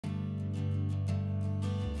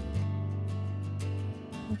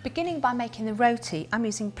I'm beginning by making the roti. I'm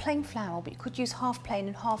using plain flour, but you could use half plain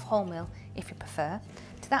and half wholemeal if you prefer.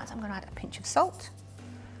 To that I'm going to add a pinch of salt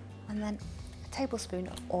and then a tablespoon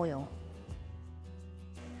of oil.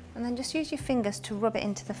 And then just use your fingers to rub it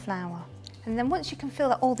into the flour. And then once you can feel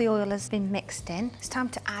that all the oil has been mixed in, it's time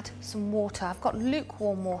to add some water. I've got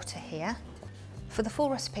lukewarm water here. For the full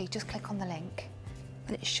recipe, just click on the link.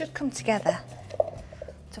 And it should come together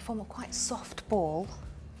to form a quite soft ball.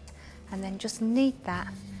 And then just knead that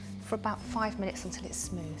for about 5 minutes until it's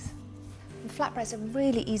smooth. And flatbreads are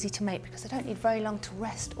really easy to make because they don't need very long to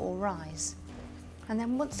rest or rise. And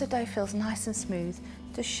then once the dough feels nice and smooth,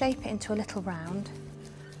 just shape it into a little round.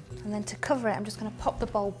 And then to cover it, I'm just going to pop the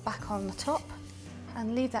bowl back on the top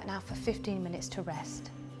and leave that now for 15 minutes to rest.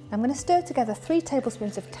 I'm going to stir together 3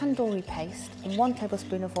 tablespoons of tandoori paste and 1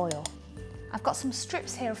 tablespoon of oil. I've got some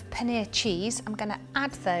strips here of paneer cheese. I'm going to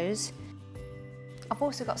add those. I've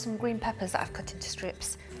also got some green peppers that I've cut into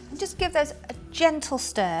strips. And just give those a gentle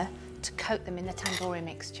stir to coat them in the tandoori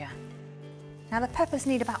mixture. Now the peppers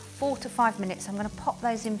need about 4 to 5 minutes. I'm going to pop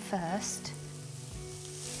those in first.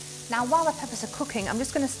 Now while the peppers are cooking, I'm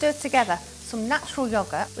just going to stir together some natural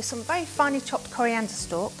yoghurt with some very finely chopped coriander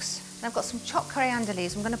stalks. And I've got some chopped coriander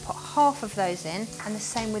leaves. I'm going to put half of those in, and the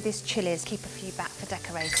same with these chilies. Keep a few back for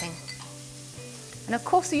decorating. And of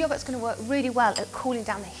course the yoghurt's going to work really well at cooling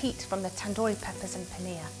down the heat from the tandoori peppers and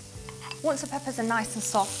paneer. Once the peppers are nice and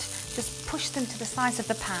soft, just push them to the sides of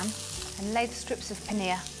the pan and lay the strips of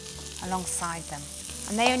paneer alongside them.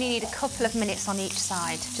 And they only need a couple of minutes on each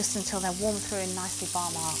side, just until they're warm through and nicely bar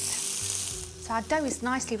marked. So our dough is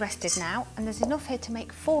nicely rested now, and there's enough here to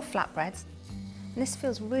make 4 flatbreads. And this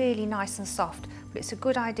feels really nice and soft, but it's a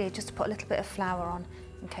good idea just to put a little bit of flour on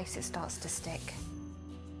in case it starts to stick.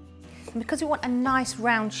 And because we want a nice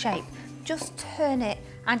round shape, just turn it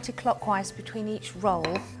anti-clockwise between each roll,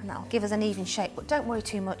 and that'll give us an even shape, but don't worry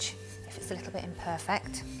too much if it's a little bit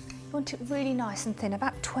imperfect. You want it really nice and thin,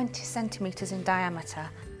 about 20 centimetres in diameter.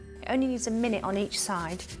 It only needs a minute on each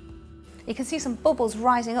side. You can see some bubbles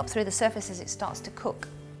rising up through the surface as it starts to cook.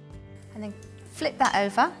 And then flip that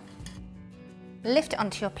over, lift it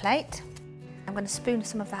onto your plate. I'm going to spoon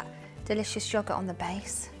some of that delicious yoghurt on the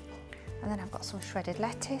base. And then I've got some shredded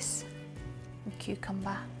lettuce and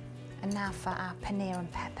cucumber. And now for our paneer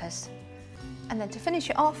and peppers. And then to finish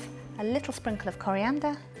it off, a little sprinkle of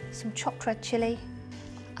coriander, some chopped red chilli,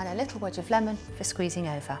 and a little wedge of lemon for squeezing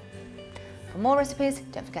over. For more recipes,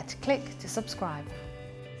 don't forget to click to subscribe.